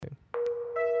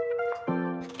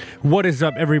What is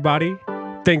up, everybody?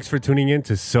 Thanks for tuning in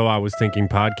to So I Was Thinking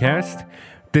podcast.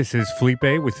 This is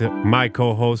Felipe with my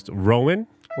co-host, Rowan.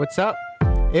 What's up?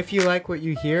 If you like what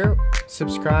you hear,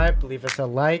 subscribe, leave us a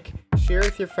like, share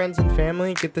with your friends and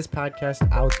family, get this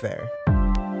podcast out there.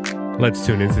 Let's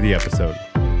tune into the episode.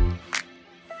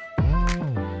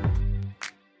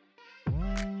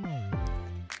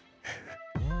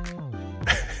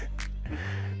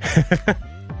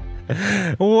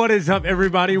 What is up,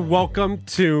 everybody? Welcome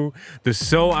to the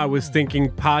So I Was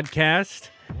Thinking podcast.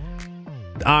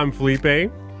 I'm Felipe.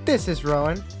 This is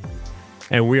Rowan.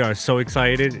 And we are so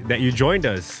excited that you joined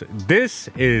us. This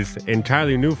is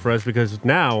entirely new for us because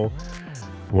now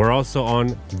we're also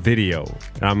on video.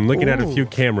 I'm looking at a few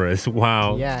cameras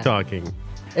while talking.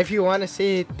 If you want to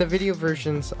see the video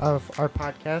versions of our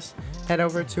podcast, head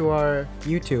over to our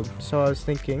YouTube. So I was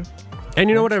thinking. And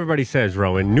you know what everybody says,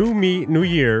 Rowan? New me, new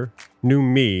year, new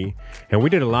me. And we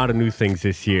did a lot of new things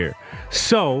this year.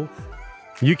 So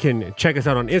you can check us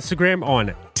out on Instagram,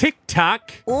 on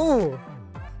TikTok. Ooh.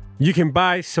 You can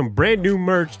buy some brand new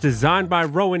merch designed by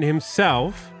Rowan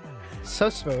himself. So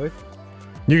smooth.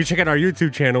 You can check out our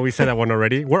YouTube channel. We said that one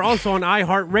already. We're also on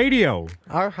iHeartRadio.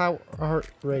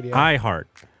 iHeartRadio.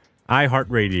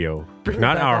 iHeartRadio.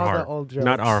 Not our heart.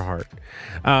 Not our heart.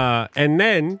 And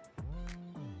then...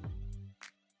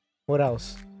 What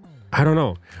else? I don't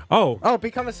know. Oh,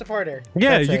 become a supporter.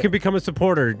 Yeah, you can become a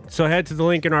supporter. So head to the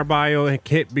link in our bio,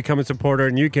 hit become a supporter,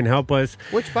 and you can help us.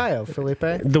 Which bio, Felipe?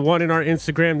 The one in our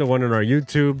Instagram, the one in our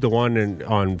YouTube, the one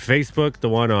on Facebook, the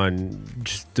one on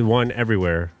just the one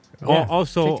everywhere. Yeah,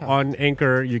 also TikTok. on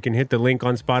Anchor, you can hit the link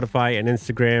on Spotify and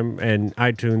Instagram and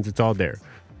iTunes. It's all there.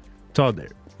 It's all there.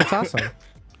 It's awesome.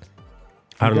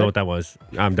 I don't know what that was.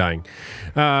 I'm dying.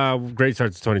 Great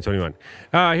start to 2021.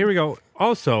 Here we go.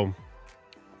 Also,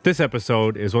 this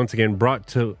episode is once again brought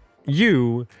to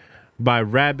you by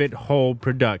Rabbit Hole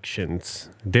Productions.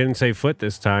 Didn't say foot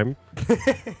this time.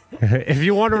 If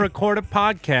you want to record a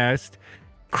podcast,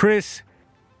 Chris,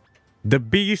 the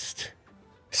Beast,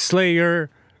 Slayer,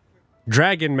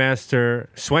 Dragon Master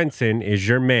Swenson is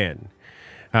your man.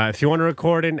 If you want to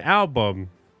record an album,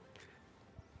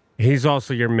 he's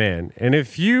also your man. And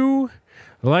if you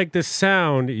like the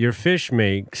sound your fish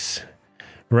makes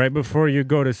right before you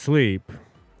go to sleep,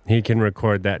 he can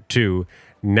record that too.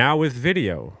 Now with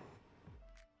video.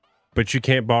 But you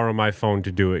can't borrow my phone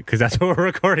to do it because that's what we're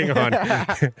recording on.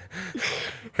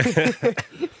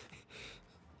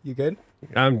 You good?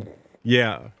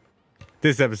 Yeah.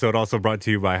 This episode also brought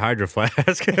to you by Hydro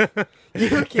Flask.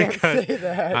 You can't say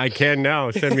that. I can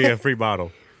now. Send me a free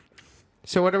bottle.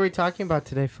 So what are we talking about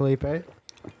today, Felipe?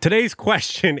 Today's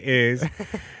question is,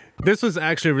 this was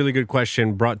actually a really good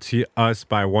question brought to us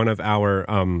by one of our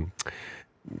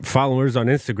followers on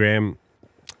Instagram.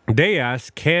 They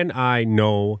asked, can I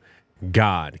know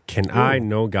God? Can I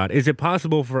know God? Is it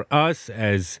possible for us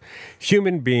as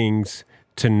human beings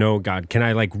to know God? Can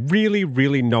I really,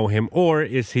 really know him? Or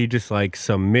is he just like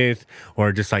some myth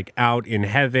or just like out in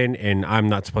heaven and I'm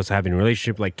not supposed to have any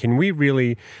relationship? Can we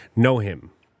really know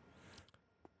him?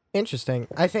 Interesting.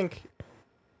 I think,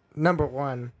 number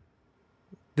one,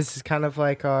 this is kind of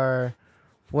like our,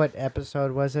 what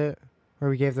episode was it? Where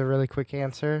we gave the really quick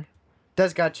answer.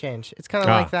 Does God change? It's kind of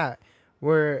like that.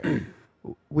 Where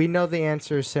we know the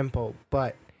answer is simple,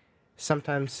 but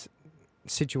sometimes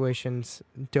situations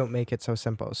don't make it so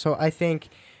simple. So I think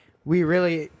we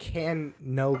really can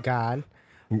know God,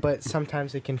 but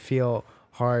sometimes it can feel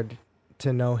hard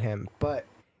to know him. But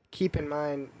keep in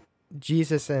mind,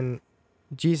 Jesus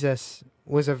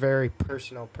was a very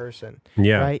personal person.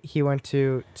 Yeah. Right? He went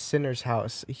to sinner's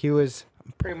house. He was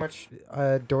pretty much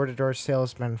a door-to-door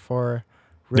salesman for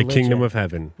religion. The kingdom of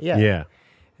heaven. Yeah.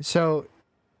 So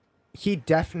he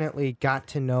definitely got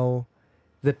to know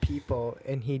the people,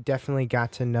 and he definitely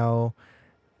got to know,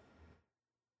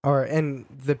 and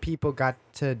the people got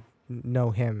to know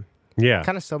him. Yeah.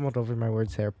 Kind of stumbled over my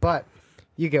words there, but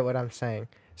you get what I'm saying.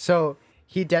 So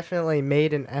he definitely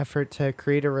made an effort to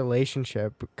create a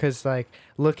relationship because,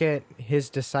 look at his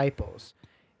disciples.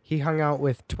 He hung out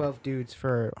with 12 dudes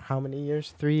for how many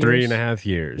years? 3 years? 3.5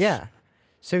 years. Yeah.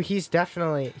 So he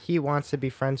wants to be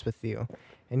friends with you,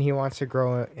 and he wants to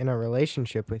grow in a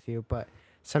relationship with you, but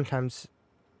sometimes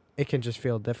it can just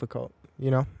feel difficult,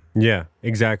 you know? Yeah,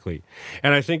 exactly.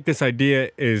 And I think this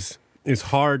idea is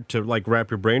hard to wrap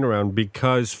your brain around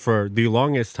because for the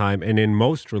longest time and in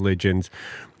most religions,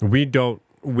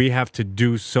 we have to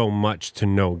do so much to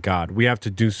know God. We have to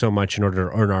do so much in order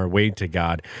to earn our way to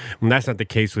God. And that's not the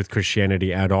case with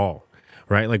Christianity at all,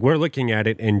 right? We're looking at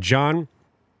it in John,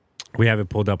 we have it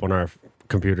pulled up on our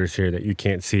computers here that you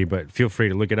can't see, but feel free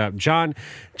to look it up. John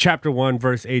chapter 1,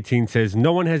 verse 18 says,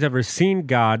 "No one has ever seen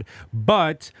God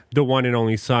but the one and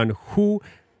only Son, who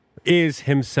is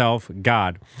himself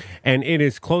God, and in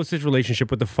his closest relationship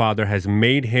with the Father has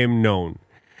made him known."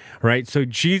 Right? So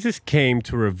Jesus came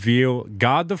to reveal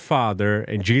God the Father,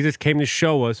 and Jesus came to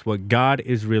show us what God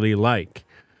is really like.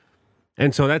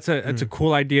 And so that's a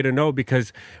cool idea to know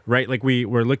because, right, like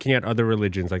we're looking at other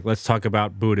religions. Like, let's talk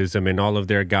about Buddhism and all of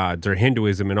their gods, or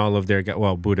Hinduism and all of their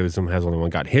well, Buddhism has only one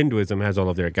god. Hinduism has all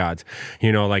of their gods.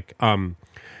 No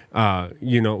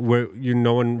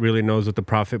one really knows what the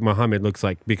Prophet Muhammad looks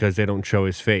like because they don't show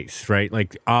his face, right?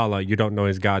 Like Allah, you don't know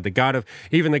his God.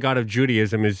 Even the God of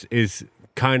Judaism is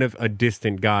kind of a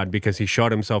distant God because he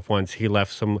showed himself once. He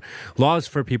left some laws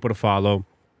for people to follow,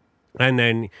 and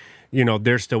then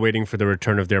they're still waiting for the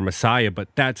return of their Messiah. But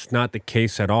that's not the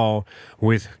case at all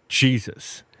with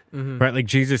Jesus. Right? Like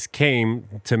Jesus came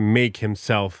to make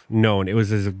himself known. It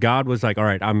was as if God was like, all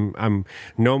right, I'm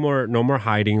no more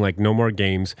hiding, like no more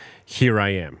games. Here I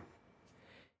am.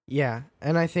 Yeah.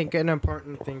 And I think an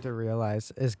important thing to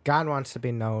realize is God wants to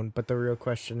be known, but the real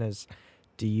question is,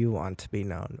 do you want to be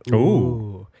known?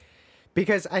 Ooh.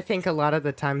 Because I think a lot of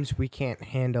the times we can't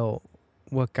handle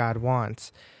what God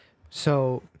wants.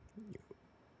 So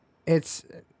this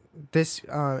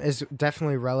is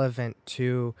definitely relevant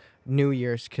to New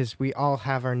Year's, because we all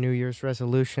have our New Year's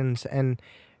resolutions, and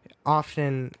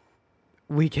often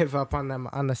we give up on them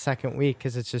on the second week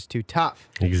because it's just too tough.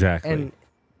 Exactly. And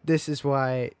this is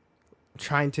why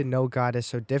trying to know God is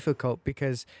so difficult,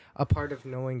 because a part of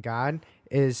knowing God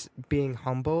is being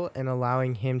humble and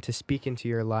allowing him to speak into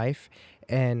your life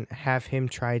and have him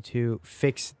try to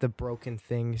fix the broken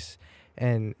things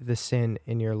and the sin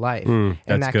in your life. And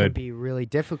that good. can be really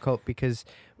difficult because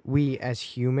we as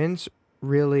humans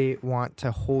really want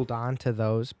to hold on to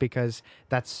those because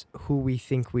that's who we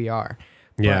think we are.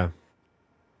 Yeah. But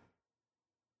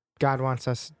God wants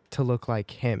us to look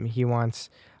like him. He wants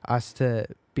us to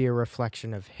be a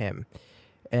reflection of him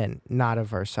and not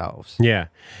of ourselves. Yeah.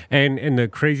 And the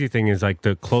crazy thing is, like,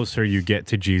 the closer you get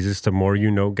to Jesus, the more you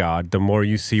know God, the more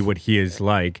you see what he is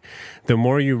like, the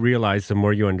more you realize, the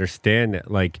more you understand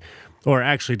it. Like, or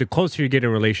actually, the closer you get in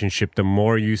a relationship, the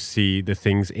more you see the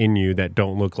things in you that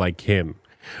don't look like him.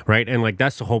 Right. And like,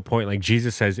 that's the whole point. Like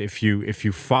Jesus says, if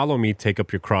you follow me, take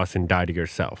up your cross and die to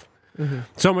yourself.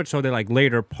 So much so that, like,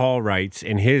 later Paul writes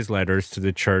in his letters to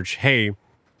the church, hey,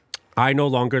 I no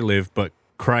longer live, but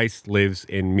Christ lives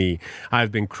in me.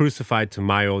 I've been crucified to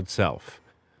my old self.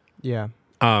 Yeah.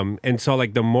 And so,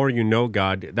 like, the more you know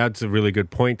God, that's a really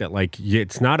good point, that, like,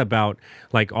 it's not about,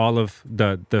 like, all of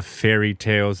the fairy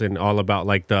tales and all about,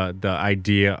 like, the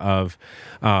idea of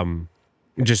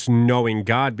just knowing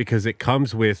God, because it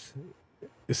comes with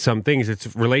some things.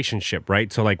 It's relationship,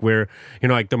 right? So, like, we're,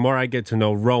 like, the more I get to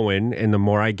know Rowan and the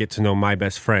more I get to know my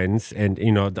best friends and,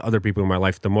 the other people in my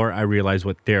life, the more I realize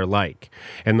what they're like.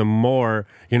 And the more,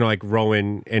 like,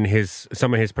 Rowan and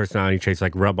some of his personality traits,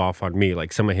 like, rub off on me,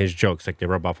 like some of his jokes, like, they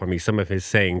rub off on me, some of his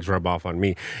sayings rub off on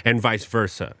me, and vice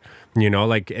versa,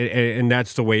 like, and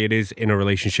that's the way it is in a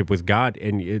relationship with God.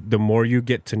 And the more you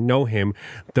get to know him,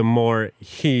 the more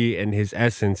he and his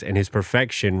essence and his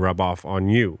perfection rub off on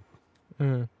you.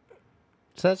 So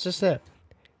that's just it.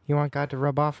 You want God to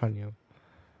rub off on you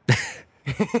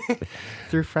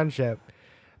through friendship,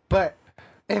 but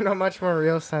in a much more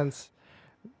real sense,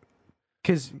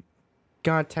 because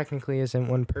God technically isn't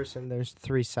one person. There's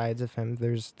three sides of him.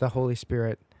 There's the Holy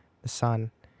Spirit, the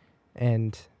Son,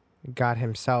 and God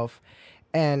himself.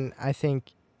 And I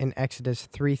think in Exodus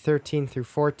 3:13 through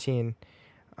 14,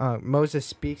 Moses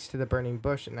speaks to the burning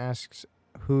bush and asks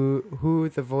who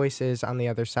the voice is on the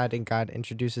other side, and God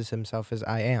introduces himself as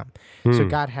I am. So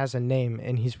God has a name,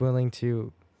 and he's willing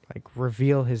to, like,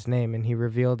 reveal his name, and he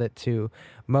revealed it to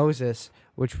Moses,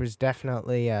 which was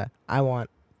definitely I want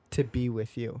to be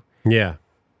with you. Yeah.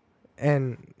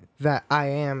 And that I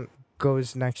am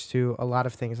goes next to a lot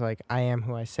of things, like I am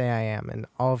who I say I am, and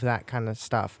all of that kind of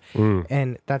stuff.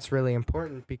 And that's really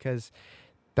important because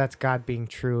that's God being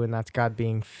true, and that's God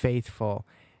being faithful.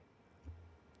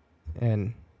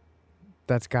 And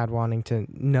that's God wanting to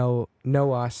know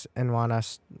us and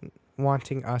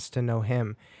wanting us to know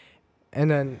him. And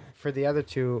then for the other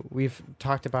two, we've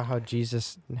talked about how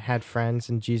Jesus had friends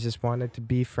and Jesus wanted to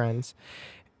be friends.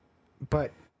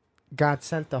 But God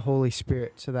sent the Holy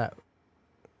Spirit so that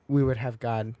we would have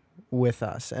God with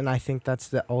us. And I think that's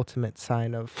the ultimate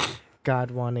sign of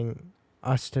God wanting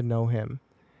us to know him.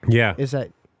 Yeah.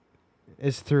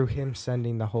 Is through him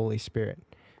sending the Holy Spirit.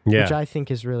 Yeah. Which I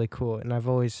think is really cool. And I've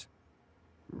always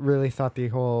really thought the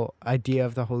whole idea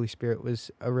of the Holy Spirit was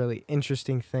a really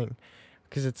interesting thing,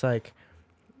 because it's like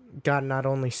God not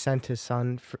only sent his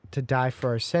son to die for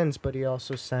our sins, but he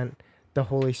also sent the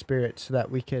Holy Spirit so that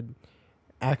we could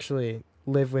actually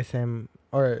live with him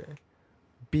or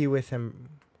be with him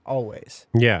always.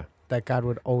 Yeah. That God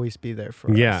would always be there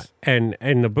for us. Yeah. And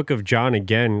in the book of John,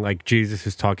 again, like Jesus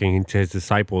is talking to his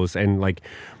disciples, and like,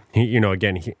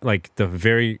 like the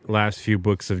very last few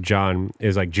books of John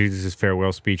is like Jesus'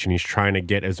 farewell speech, and he's trying to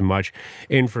get as much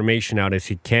information out as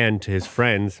he can to his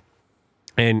friends.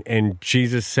 And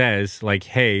Jesus says, like,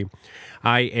 hey,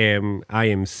 I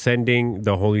am sending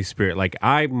the Holy Spirit. Like,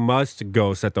 I must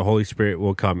go so that the Holy Spirit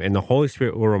will come. And the Holy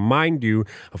Spirit will remind you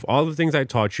of all the things I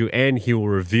taught you, and he will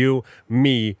reveal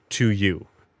me to you.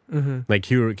 Mm-hmm. Like,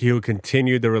 he will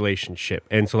continue the relationship.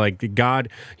 And so, like, God,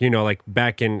 like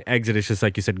back in Exodus, just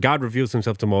like you said, God reveals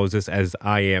himself to Moses as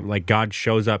I am. Like, God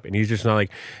shows up, and he's just not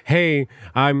like, hey,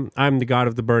 I'm the God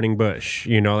of the burning bush.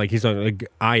 Like, he's like,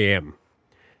 I am.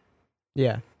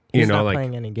 Yeah. He's not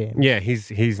playing any games. Yeah,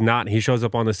 he's not. He shows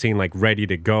up on the scene like ready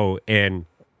to go. And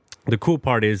the cool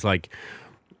part is like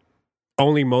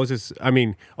only Moses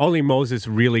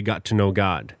really got to know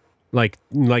God. Like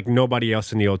nobody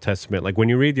else in the Old Testament. Like when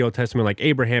you read the Old Testament, like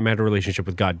Abraham had a relationship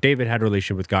with God. David had a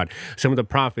relationship with God. Some of the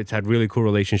prophets had really cool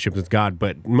relationships with God.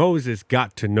 But Moses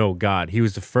got to know God. He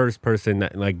was the first person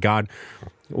that like God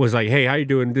was like, hey, how you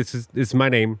doing? This is my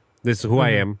name. This is who I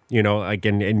am, like,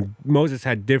 and Moses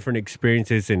had different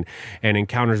experiences and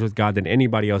encounters with God than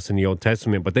anybody else in the Old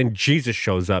Testament. But then Jesus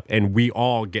shows up and we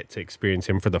all get to experience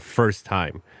him for the first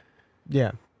time.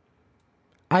 Yeah.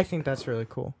 I think that's really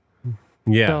cool.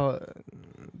 Yeah.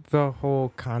 The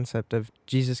whole concept of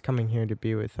Jesus coming here to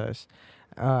be with us.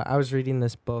 I was reading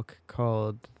this book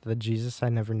called The Jesus I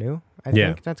Never Knew, I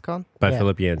think that's called. By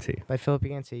Philip Yancey. By Philip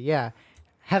Yancey, yeah.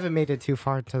 Haven't made it too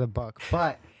far into the book,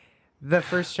 but... The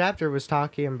first chapter was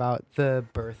talking about the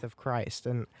birth of Christ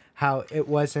and how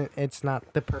it's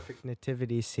not the perfect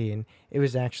nativity scene. It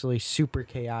was actually super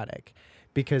chaotic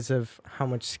because of how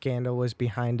much scandal was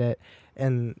behind it.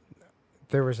 And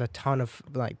there was a ton of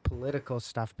like political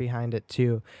stuff behind it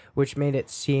too, which made it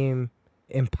seem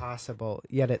impossible,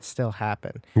 yet it still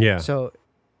happened. Yeah. So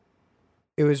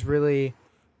it was really,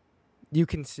 you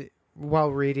can see, while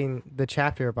reading the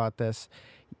chapter about this,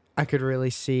 I could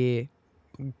really see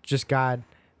just God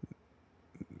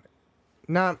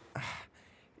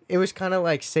it was kind of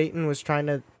like Satan was trying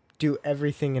to do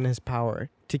everything in his power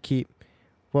to keep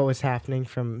what was happening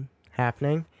from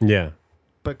happening. Yeah.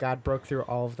 But God broke through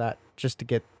all of that just to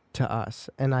get to us.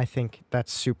 And I think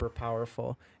that's super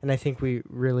powerful. And I think we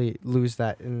really lose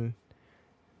that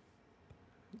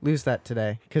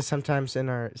today. Because sometimes in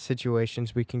our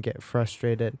situations we can get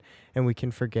frustrated and we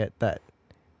can forget that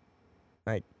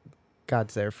like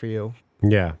God's there for you.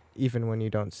 Yeah. Even when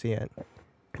you don't see it.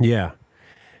 Yeah.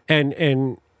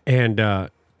 And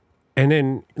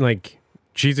then like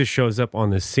Jesus shows up on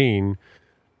the scene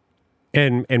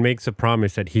and makes a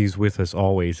promise that he's with us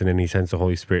always, and then he sends the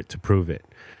Holy Spirit to prove it.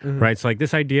 Mm-hmm. Right? So like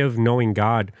this idea of knowing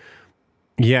God,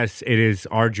 yes, it is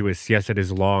arduous. Yes, it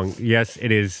is long. Yes,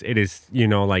 it is,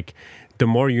 like the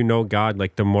more you know God,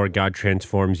 like the more God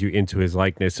transforms you into his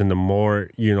likeness. And the more,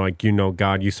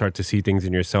 God, you start to see things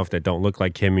in yourself that don't look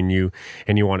like him and you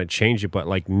want to change it. But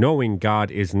like knowing God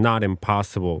is not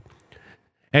impossible.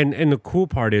 And the cool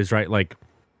part is, right, like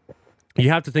you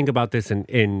have to think about this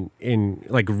in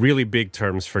like really big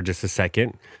terms for just a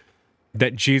second,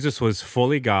 that Jesus was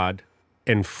fully God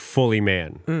and fully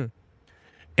man. Mm.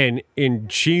 And in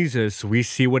Jesus, we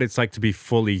see what it's like to be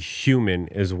fully human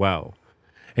as well.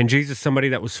 And Jesus, somebody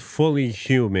that was fully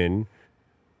human,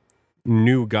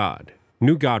 knew God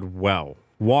well,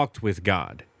 walked with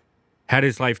God, had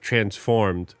his life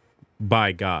transformed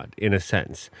by God in a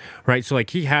sense, right? So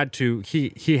like he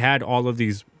had all of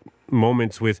these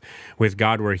moments with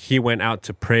God where he went out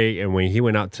to pray, and when he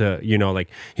went out to, like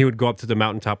he would go up to the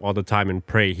mountaintop all the time and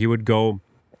pray. He would go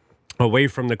away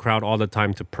from the crowd all the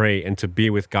time to pray and to be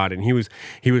with God. And he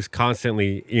was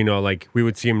constantly, like we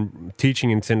would see him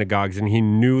teaching in synagogues, and he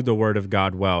knew the word of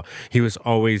God well. He was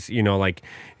always, like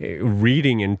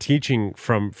reading and teaching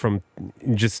from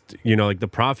just, like the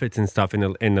prophets and stuff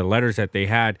in the letters that they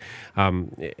had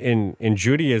in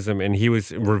Judaism, and he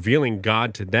was revealing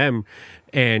God to them.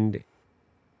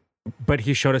 But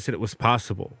he showed us that it was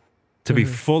possible to be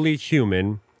fully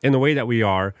human in the way that we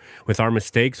are, with our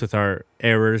mistakes, with our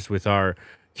errors, with our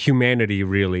humanity,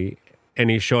 really. And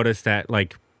he showed us that,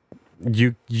 like,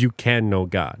 you can know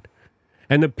God.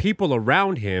 And the people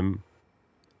around him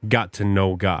got to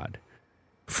know God.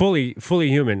 Fully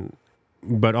human,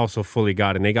 but also fully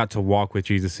God. And they got to walk with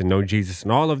Jesus and know Jesus.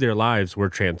 And all of their lives were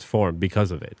transformed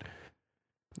because of it.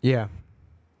 Yeah.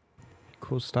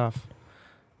 Cool stuff.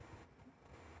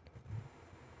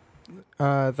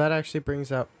 That actually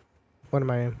brings up one of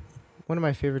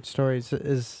my favorite stories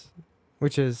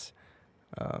which is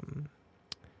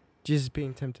Jesus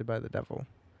being tempted by the devil,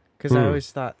 because I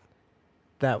always thought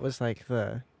that was like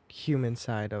the human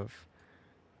side of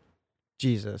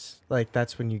Jesus. Like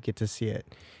that's when you get to see it,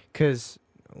 because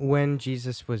when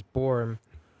Jesus was born,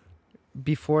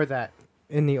 before that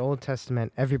in the Old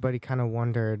Testament, everybody kind of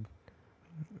wondered,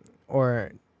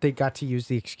 or they got to use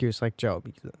the excuse like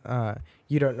Job,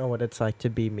 you don't know what it's like to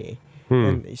be me.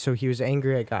 And so he was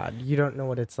angry at God. You don't know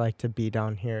what it's like to be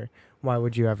down here. Why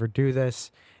would you ever do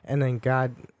this? And then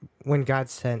when God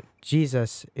sent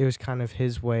Jesus, it was kind of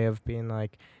his way of being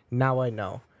like, now I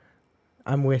know.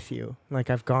 I'm with you. Like,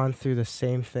 I've gone through the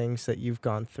same things that you've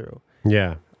gone through.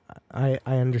 Yeah. I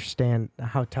understand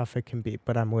how tough it can be,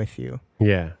 but I'm with you.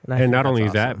 Yeah. And I And think not that's only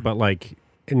awesome. that, but like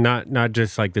not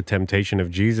just like the temptation of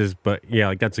Jesus, but yeah,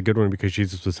 like that's a good one because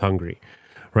Jesus was hungry.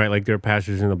 Right? Like there are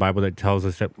passages in the Bible that tells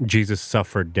us that Jesus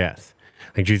suffered death.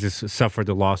 Like Jesus suffered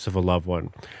the loss of a loved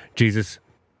one. Jesus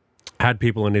had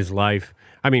people in his life.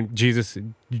 I mean, Jesus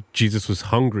was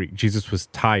hungry. Jesus was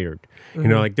tired. You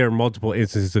know, like there are multiple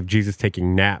instances of Jesus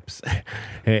taking naps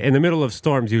in the middle of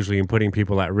storms, usually, and putting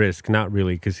people at risk. Not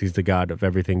really, because he's the God of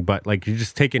everything, but like you're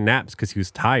just taking naps because he was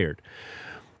tired.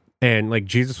 And like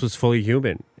Jesus was fully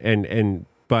human.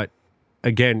 But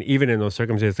again, even in those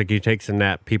circumstances, like he takes a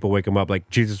nap, people wake him up, like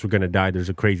Jesus, we're going to die. There's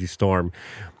a crazy storm.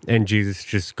 And Jesus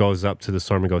just goes up to the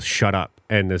storm and goes, shut up.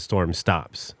 And the storm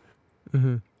stops,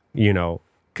 you know,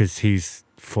 because he's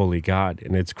fully God.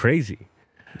 And it's crazy.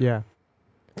 Yeah.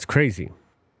 It's crazy.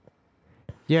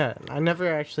 Yeah. I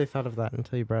never actually thought of that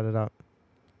until you brought it up.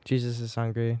 Jesus is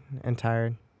hungry and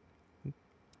tired.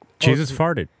 Jesus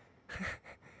farted.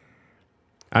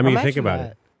 I mean, think Imagine about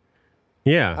that. it.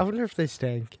 Yeah. I wonder if they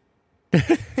stank.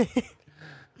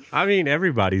 I mean,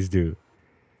 everybody's do.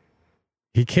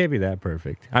 He can't be that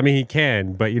perfect. I mean, he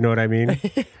can, but you know what I mean?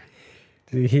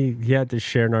 he had to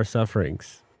share in our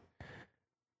sufferings.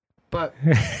 But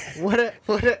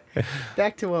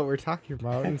back to what we're talking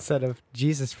about instead of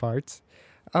Jesus farts.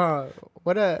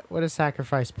 What a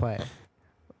sacrifice play.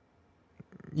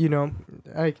 You know,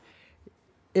 like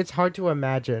it's hard to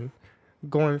imagine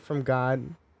going from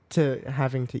God to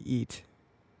having to eat.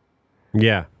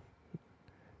 Yeah.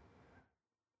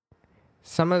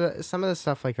 Some of the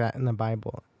stuff like that in the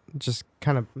Bible just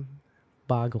kind of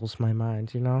boggles my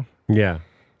mind, you know? Yeah.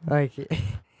 Like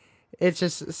it's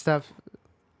just stuff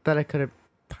that I couldn't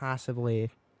possibly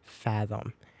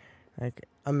fathom. Like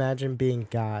imagine being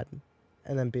God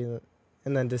and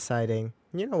then deciding,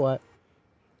 you know what?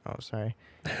 Oh, sorry.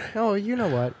 Oh, you know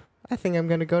what? I think I'm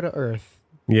going to go to Earth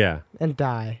Yeah. and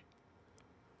die.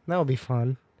 That'll be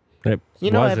fun. It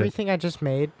You know was everything I just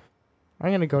made? I'm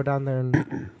going to go down there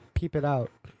and peep it out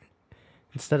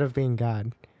instead of being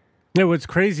God. Yeah, what's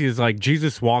crazy is like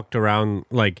Jesus walked around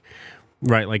like,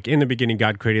 right, like in the beginning,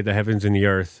 God created the heavens and the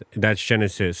earth. That's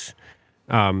Genesis.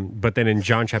 But then in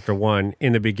John chapter 1,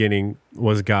 in the beginning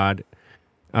was God.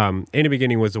 In the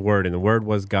beginning was the Word, and the Word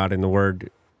was God, and the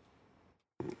Word.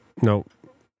 No,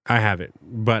 I have it,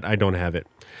 but I don't have it.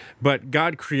 But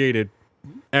God created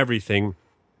everything.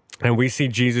 And we see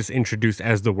Jesus introduced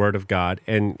as the Word of God.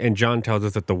 And John tells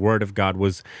us that the Word of God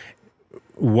was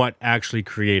what actually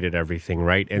created everything,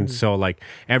 right? And so like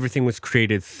everything was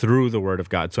created through the Word of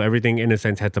God. So everything in a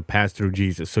sense had to pass through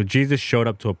Jesus. So Jesus showed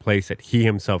up to a place that he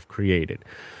himself created.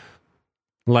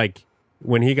 Like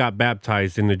when he got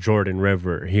baptized in the Jordan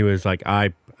River, he was like,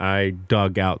 I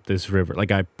dug out this river.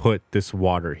 Like I put this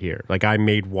water here. Like I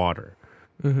made water.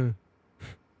 And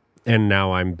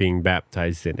now I'm being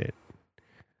baptized in it.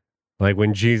 Like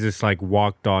when Jesus like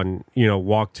walked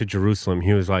to Jerusalem,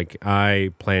 he was like,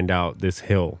 I planned out this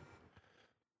hill.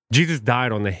 Jesus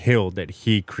died on the hill that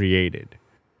he created.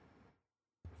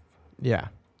 Yeah.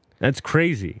 That's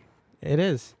crazy. It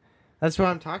is. That's what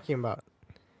I'm talking about.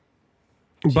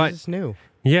 But Jesus knew.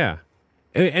 yeah.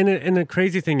 And the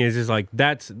crazy thing is like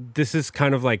this is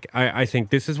kind of like I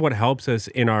think this is what helps us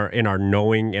in our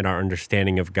knowing and our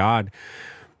understanding of God.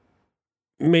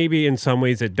 Maybe in some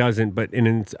ways it doesn't, but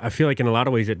I feel like in a lot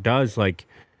of ways it does. Like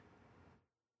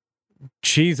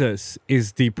Jesus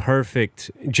is the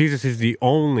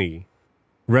only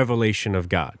revelation of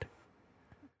God,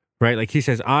 right? Like he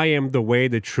says, I am the way,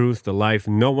 the truth, the life.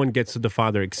 No one gets to the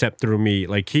Father except through me.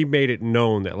 Like he made it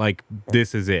known that like,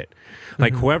 this is it.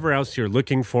 Like whoever else you're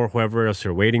looking for, whoever else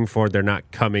you're waiting for, they're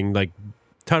not coming. Like,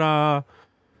 ta-da.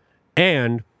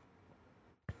 And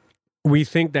we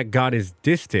think that God is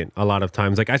distant a lot of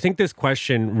times. Like, I think this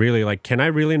question really, like, can I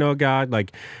really know God?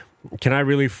 Like, can I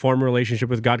really form a relationship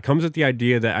with God, comes with the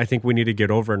idea that I think we need to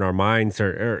get over in our minds,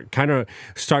 or kind of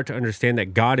start to understand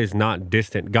that God is not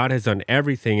distant. God has done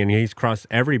everything, and he's crossed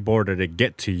every border to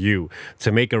get to you,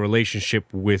 to make a relationship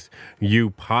with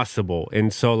you possible.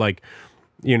 And so, like,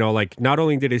 you know, like, not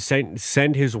only did he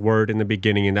send his word in the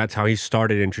beginning, and that's how he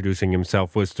started introducing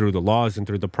himself, was through the laws and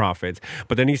through the prophets,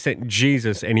 but then he sent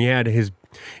Jesus, and he had his,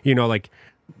 you know, like,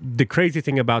 the crazy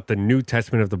thing about the New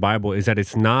Testament of the Bible is that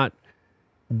it's not,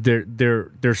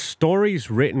 they're stories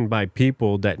written by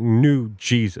people that knew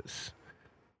Jesus.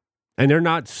 And they're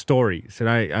not stories, and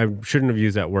I shouldn't have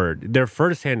used that word. They're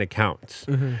firsthand accounts.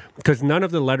 Because none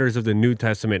of the letters of the New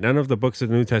Testament, none of the books of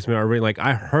the New Testament are written like,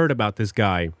 I heard about this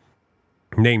guy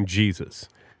named Jesus.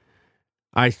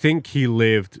 I think he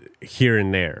lived here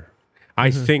and there. I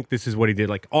think this is what he did.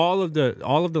 Like, all of the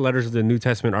letters of the New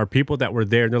Testament are people that were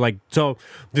there. And they're like, so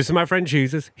this is my friend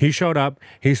Jesus. He showed up.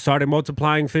 He started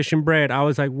multiplying fish and bread. I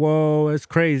was like, whoa, that's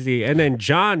crazy. And then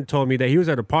John told me that he was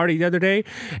at a party the other day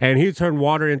and he turned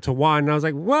water into wine. And I was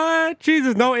like, what?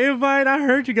 Jesus, no invite? I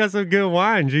heard you got some good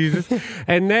wine, Jesus.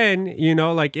 And then, you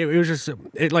know, like, it was just,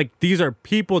 like, these are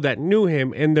people that knew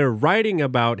him, and they're writing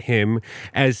about him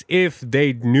as if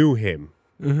they knew him.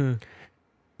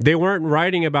 They weren't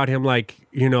writing about him like,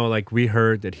 you know, like, we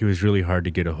heard that he was really hard to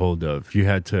get a hold of. You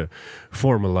had to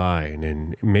form a line,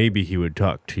 and maybe he would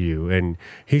talk to you. And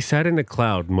he sat in a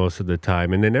cloud most of the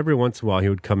time. And then every once in a while he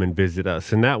would come and visit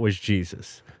us. And that was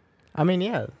Jesus. I mean,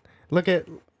 yeah. Look at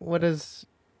what does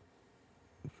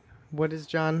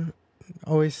John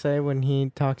always say when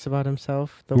he talks about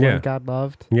himself? The one God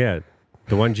loved? Yeah.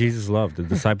 The one Jesus loved. The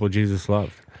disciple Jesus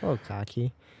loved. Oh,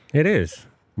 cocky. It is.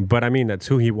 But I mean, that's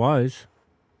who he was.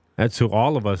 That's who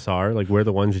all of us are. Like, we're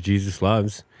the ones that Jesus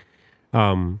loves.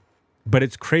 But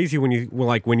it's crazy when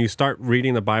you start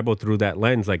reading the Bible through that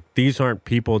lens. Like, these aren't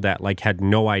people that, like, had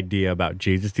no idea about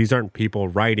Jesus. These aren't people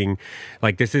writing,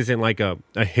 like, this isn't like a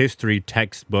history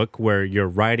textbook where you're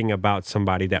writing about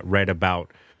somebody that read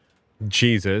about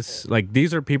Jesus. Like,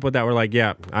 these are people that were like,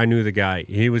 yeah, I knew the guy.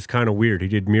 He was kind of weird. He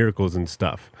did miracles and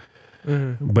stuff.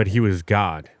 But he was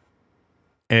God.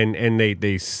 And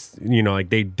they you know, like,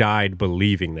 they died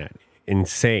believing that.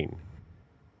 Insane.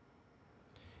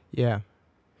 Yeah.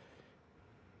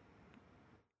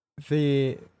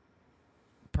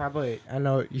 Probably, I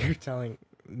know you're telling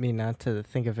me not to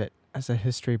think of it as a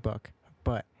history book,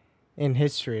 but in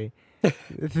history,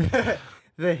 the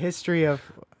history of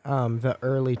the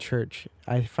early church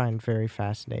I find very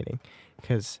fascinating,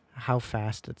 because how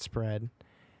fast it spread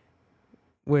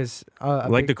was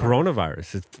like the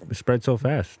coronavirus. It spread so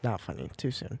fast. Not funny.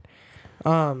 Too soon.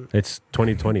 It's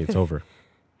 2020. It's over.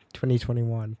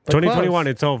 2021. 2021.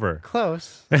 It's over.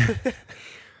 Close.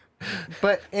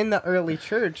 But in the early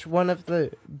church, one of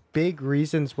the big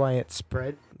reasons why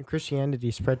Christianity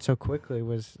spread so quickly,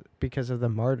 was because of the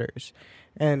martyrs.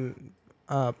 And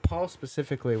Paul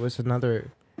specifically was another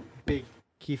big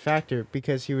key factor,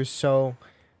 because he was so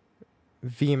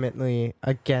vehemently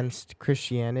against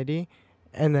Christianity.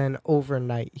 And then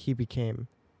overnight, he became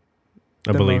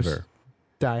a believer, most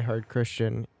diehard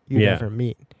Christian you'd ever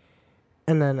meet.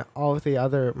 And then all of the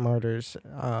other martyrs,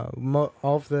 all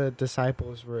of the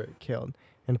disciples were killed.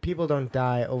 And people don't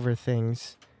die over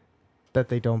things that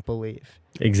they don't believe.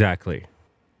 Exactly.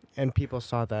 And people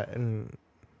saw that and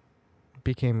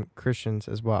became Christians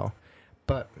as well.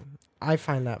 But I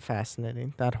find that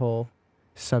fascinating, that whole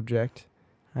subject.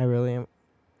 I really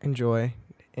enjoy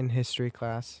in history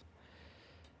class.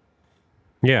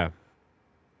 Yeah.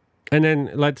 And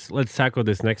then let's tackle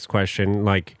this next question,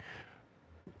 like,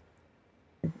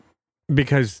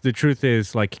 because the truth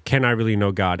is, like, can I really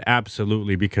know God?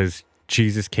 Absolutely, because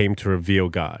Jesus came to reveal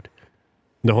God.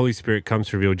 The Holy Spirit comes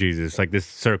to reveal Jesus, like this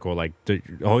circle, like the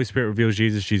Holy Spirit reveals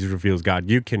Jesus, Jesus reveals God.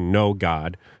 You can know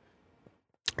God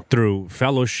through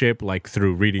fellowship, like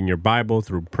through reading your Bible,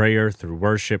 through prayer, through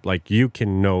worship, like you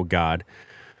can know God.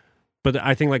 But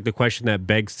I think, like, the question that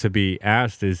begs to be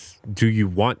asked is, do you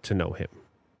want to know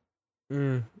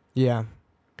him? Yeah.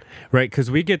 Right? Because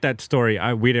we get that story.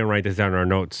 We didn't write this down in our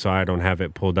notes, so I don't have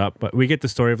it pulled up. But we get the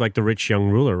story of, like, the rich young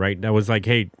ruler, right? That was like,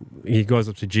 hey, he goes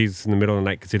up to Jesus in the middle of the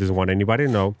night because he doesn't want anybody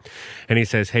to know. And he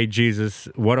says, hey, Jesus,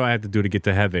 what do I have to do to get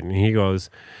to heaven? And he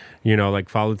goes, you know, like,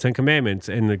 follow the 10 Commandments.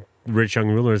 And the rich young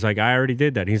ruler is like, I already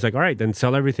did that. He's like, all right, then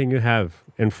sell everything you have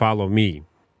and follow me.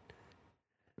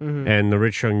 And the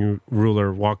rich young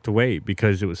ruler walked away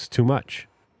because it was too much.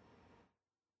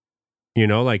 You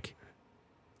know, like,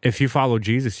 if you follow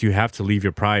Jesus, you have to leave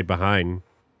your pride behind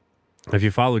If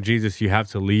you follow Jesus, you have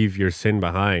to leave your sin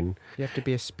behind. You have to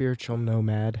be a spiritual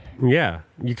nomad. Yeah,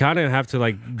 you kind of have to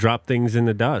like drop things in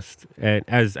the dust and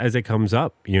as it comes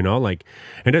up, like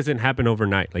it doesn't happen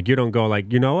overnight. Like you don't go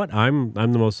like, you know what? I'm the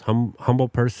most humble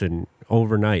person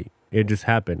overnight. It just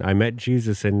happened. I met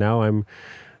Jesus and now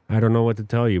I don't know what to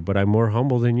tell you, but I'm more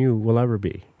humble than you will ever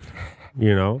be.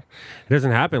 It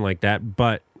doesn't happen like that,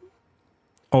 but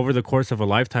over the course of a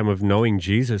lifetime of knowing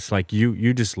Jesus, like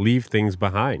you just leave things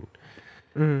behind.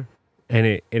 Mm-hmm.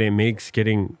 And it makes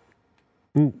getting,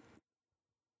 I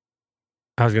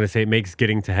was going to say it makes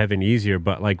getting to heaven easier,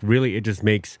 but like really it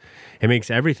makes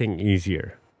everything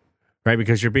easier, right?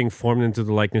 Because you're being formed into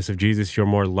the likeness of Jesus. You're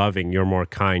more loving, you're more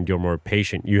kind, you're more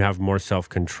patient, you have more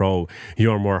self-control, you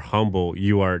are more humble,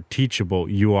 you are teachable,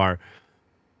 you are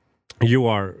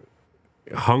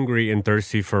hungry and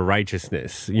thirsty for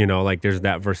righteousness. Like there's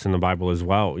that verse in the Bible as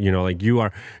well. Like you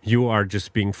are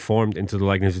just being formed into the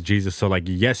likeness of Jesus. So like,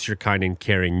 yes, you're kind and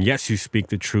caring. Yes, you speak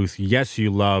the truth. Yes,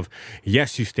 you love.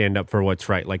 Yes, you stand up for what's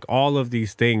right. Like all of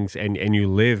these things, and you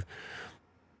live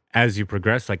as you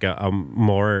progress like a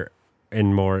more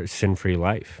and more sin-free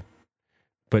life.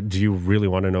 But do you really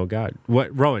want to know God?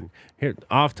 Rowan, here,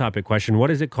 off-topic question. What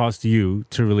does it cost you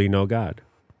to really know God?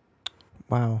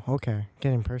 Wow. Okay.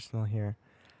 Getting personal here.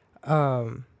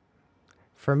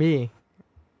 For me,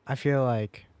 I feel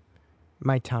like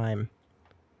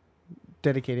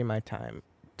dedicating my time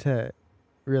to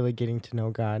really getting to know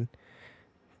God.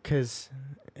 Because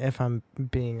if I'm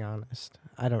being honest,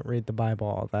 I don't read the Bible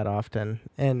all that often.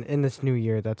 And in this new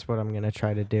year, that's what I'm going to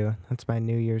try to do. That's my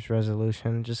New Year's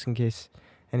resolution, just in case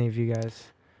any of you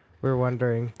guys were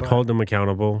wondering. But hold them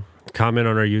accountable. Comment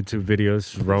on our YouTube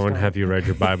videos. Rowan, have you read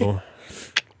your Bible?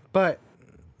 But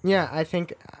yeah, I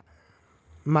think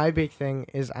my big thing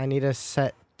is I need to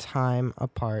set time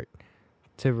apart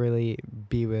to really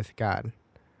be with God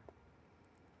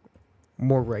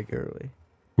more regularly.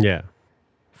 Yeah.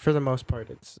 For the most part,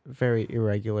 it's very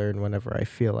irregular and whenever I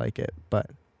feel like it, but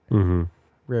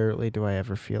rarely do I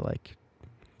ever feel like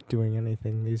doing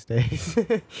anything these days.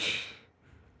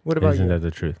 What about you? Isn't that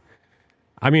the truth?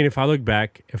 I mean, if I look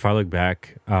back,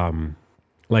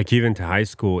 like even to high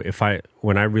school,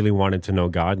 when I really wanted to know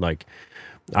God, like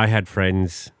I had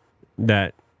friends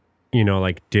that,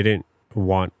 like didn't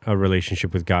want a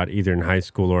relationship with God either in high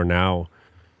school or now.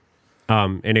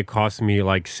 And it cost me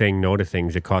like saying no to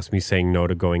things. It cost me saying no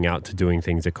to going out to doing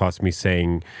things. It cost me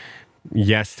saying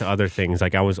yes to other things.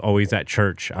 Like I was always at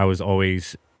church. I was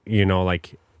always,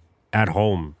 like at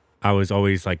home. I was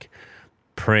always like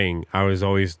praying. I was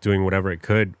always doing whatever it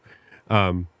could.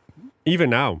 Even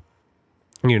now,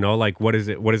 like what does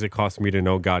it cost me to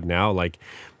know God now? Like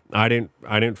I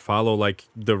didn't follow like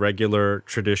the regular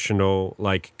traditional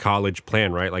like college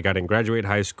plan, right? Like I didn't graduate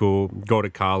high school, go to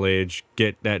college,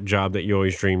 get that job that you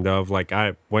always dreamed of. Like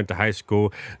I went to high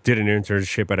school, did an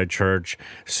internship at a church,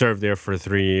 served there for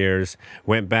 3 years,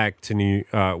 went to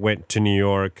New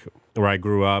York where I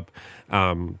grew up,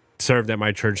 served at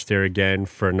my church there again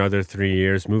for another 3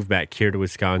 years, moved back here to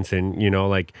Wisconsin,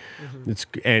 it's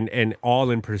and all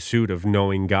in pursuit of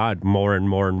knowing God more and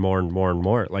more and more and more and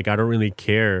more. Like I don't really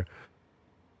care.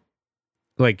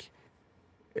 Like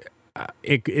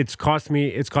it's cost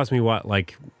me what,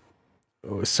 like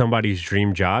somebody's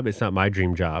dream job. It's not my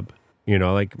dream job,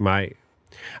 like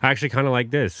I actually kind of like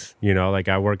this, like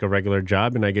I work a regular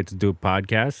job and I get to do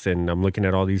podcasts, and I'm looking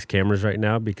at all these cameras right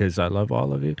now because I love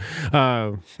all of you.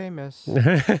 Famous.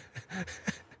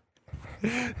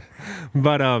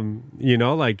 But,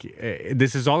 like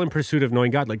this is all in pursuit of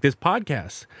knowing God. Like this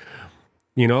podcast,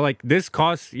 like this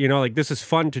costs, like this is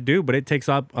fun to do, but it takes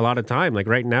up a lot of time. Like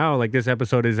right now, like this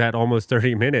episode is at almost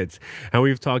 30 minutes and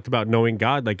we've talked about knowing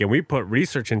God. Like, and we put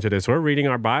research into this. We're reading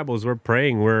our Bibles, we're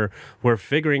praying, we're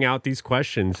figuring out these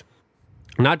questions,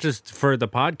 not just for the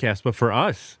podcast, but for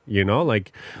us,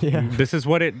 like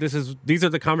these are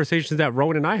the conversations that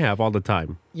Rowan and I have all the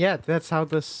time. Yeah. That's how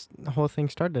this whole thing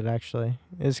started actually,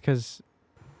 is because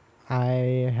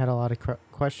I had a lot of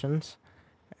questions.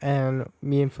 And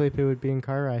me and Felipe would be in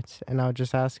car rides, and I would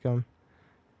just ask him.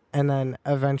 And then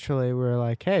eventually we were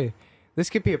like, hey,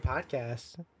 this could be a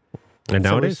podcast. And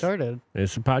now so it we is. started.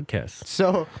 It's a podcast.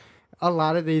 So a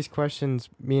lot of these questions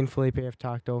me and Felipe have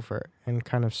talked over and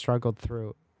kind of struggled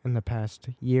through in the past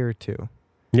year or two.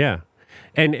 Yeah.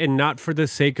 And not for the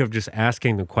sake of just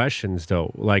asking the questions,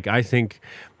 though. Like, I think,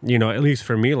 at least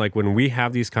for me, like when we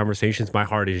have these conversations, my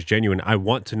heart is genuine. I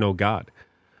want to know God.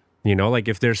 Like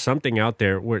if there's something out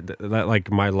there where that like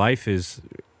my life is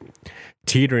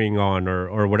teetering on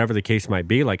or whatever the case might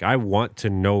be, like I want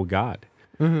to know God.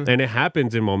 And it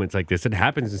happens in moments like this. It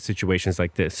happens in situations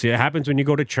like this. It happens when you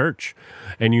go to church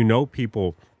and you know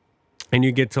people and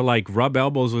you get to like rub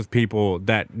elbows with people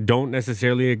that don't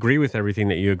necessarily agree with everything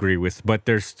that you agree with, but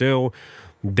they're still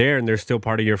there and they're still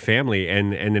part of your family.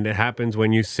 And then it happens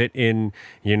when you sit in,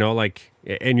 you know, like,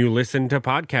 and you listen to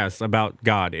podcasts about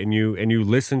God and you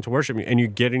listen to worship and you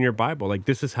get in your Bible. Like,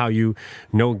 this is how you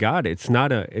know God. It's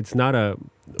not a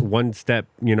one step,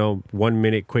 you know, 1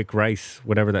 minute quick rice,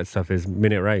 whatever that stuff is,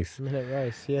 minute rice. Minute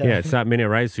rice, yeah. Yeah, it's not minute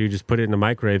rice. So you just put it in the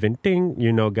microwave and ding,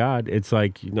 you know God. It's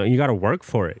like, you know, you got to work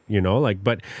for it, you know, like,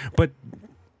 but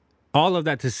all of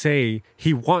that to say,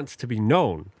 he wants to be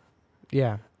known.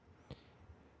 Yeah.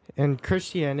 And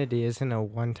Christianity isn't a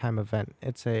one-time event.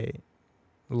 It's a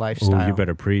lifestyle. Ooh, you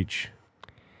better preach.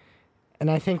 And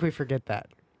I think we forget that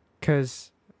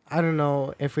because I don't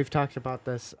know if we've talked about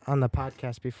this on the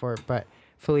podcast before, but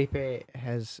Felipe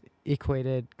has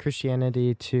equated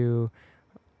Christianity to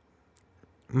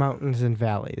mountains and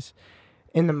valleys.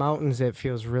 In the mountains, it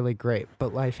feels really great,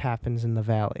 but life happens in the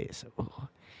valleys. Ooh.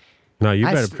 No, you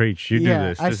better preach. You do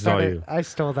this. This is all you. I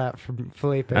stole that from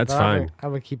Felipe. That's fine. I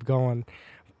would keep going.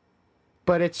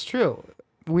 But it's true.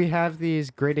 We have these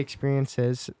great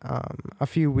experiences. A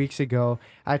few weeks ago,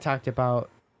 I talked about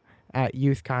at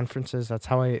youth conferences. That's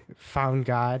how I found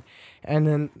God. And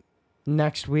then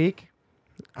next week,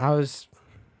 I was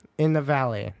in the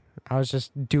valley. I was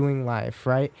just doing life,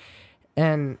 right?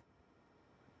 And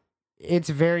it's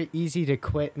very easy to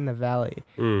quit in the valley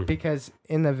because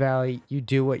in the valley, you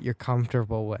do what you're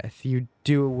comfortable with. You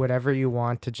do whatever you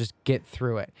want to just get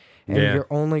through it. And your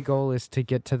only goal is to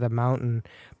get to the mountain.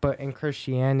 But in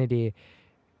Christianity,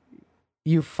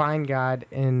 you find God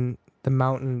in the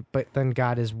mountain, but then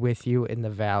God is with you in the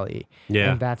valley.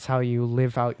 Yeah. And that's how you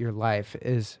live out your life,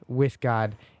 is with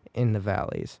God in the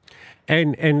valleys.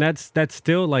 And that's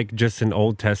still like just an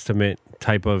Old Testament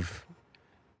type of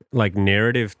like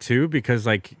narrative too, because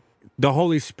like the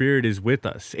Holy Spirit is with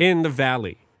us in the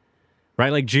valley,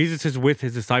 right? Like Jesus is with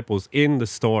his disciples in the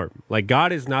storm. Like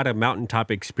God is not a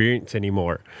mountaintop experience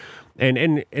anymore.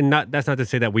 And that's not to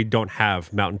say that we don't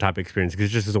have mountaintop experience, because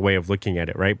it's just as a way of looking at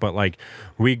it, right? But like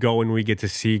we go and we get to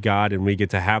see God and we get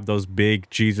to have those big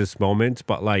Jesus moments,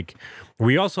 but like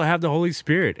we also have the Holy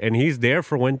Spirit, and he's there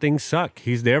for when things suck.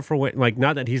 He's there for when, like,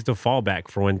 not that he's the fallback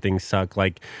for when things suck,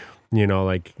 like, you know,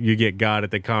 like you get God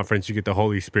at the conference, you get the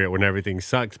Holy Spirit when everything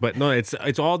sucks. But no,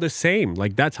 it's all the same.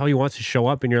 Like that's how he wants to show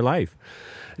up in your life.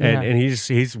 And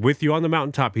he's with you on the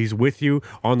mountaintop. He's with you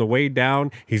on the way down.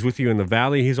 He's with you in the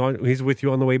valley. He's with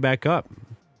you on the way back up.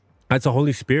 That's the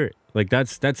Holy Spirit. Like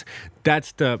that's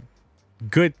the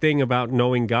good thing about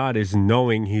knowing God, is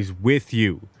knowing he's with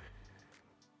you.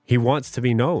 He wants to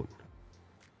be known.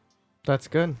 That's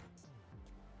good.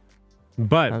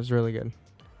 But that was really good.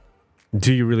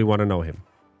 Do you really want to know him?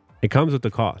 It comes with the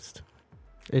cost.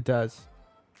 It does.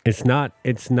 It's not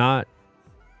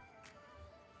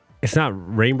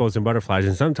rainbows and butterflies,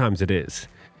 and sometimes it is,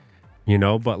 you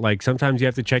know, but like sometimes you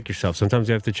have to check yourself. Sometimes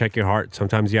you have to check your heart.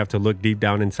 Sometimes you have to look deep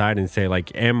down inside and say,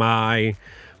 like, am I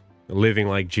living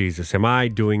like Jesus? Am I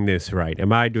doing this right?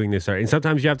 Am I doing this right? And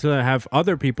sometimes you have to have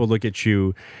other people look at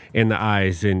you in the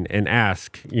eyes and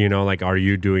ask, you know, like,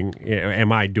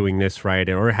 am I doing this right?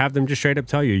 Or have them just straight up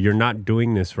tell you, you're not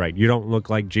doing this right. You don't look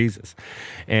like Jesus.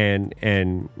 And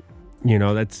you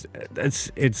know, that's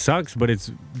it sucks, but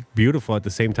it's beautiful at the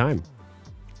same time.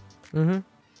 Mm-hmm.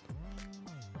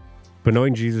 But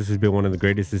knowing Jesus has been one of the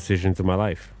greatest decisions of my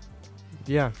life.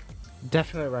 Yeah,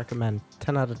 definitely recommend.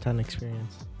 10 out of 10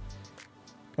 experience.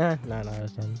 9 out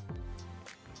of 10.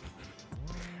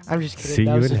 I'm just kidding. See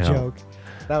that you was in a hell. joke.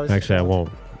 That was Actually, I won't.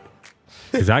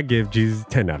 Because I give Jesus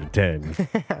 10 out of 10.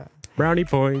 Brownie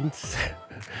points.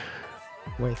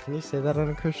 Wait, can you say that on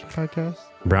a Christian podcast?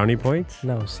 Brownie points?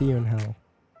 No, see you in hell.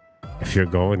 If you're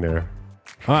going there.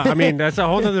 I mean, that's a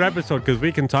whole other episode, because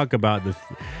we can talk about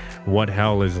what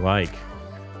hell is like.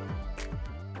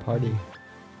 Party.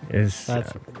 That's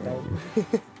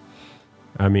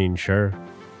I mean, sure.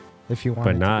 If you want,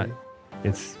 but not.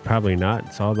 It's probably not.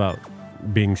 It's all about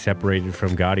being separated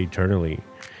from God eternally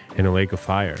in a lake of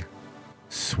fire.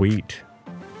 Sweet.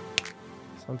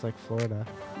 Sounds like Florida.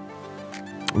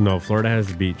 No, Florida has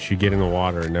the beach. You get in the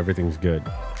water and everything's good.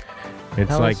 It's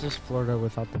How like is just Florida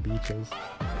without the beaches?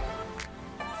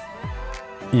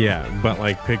 Yeah, but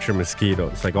like picture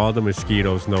mosquitoes. Like all the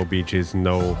mosquitoes, no beaches,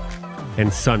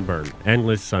 and sunburn.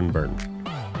 Endless sunburn.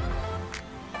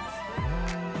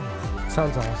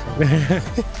 Sounds awesome.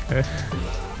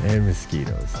 And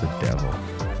mosquitoes, the devil.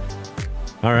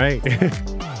 All right.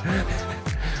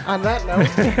 On that note,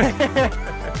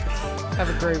 have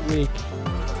a great week.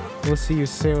 We'll see you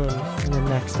soon in the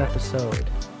next episode.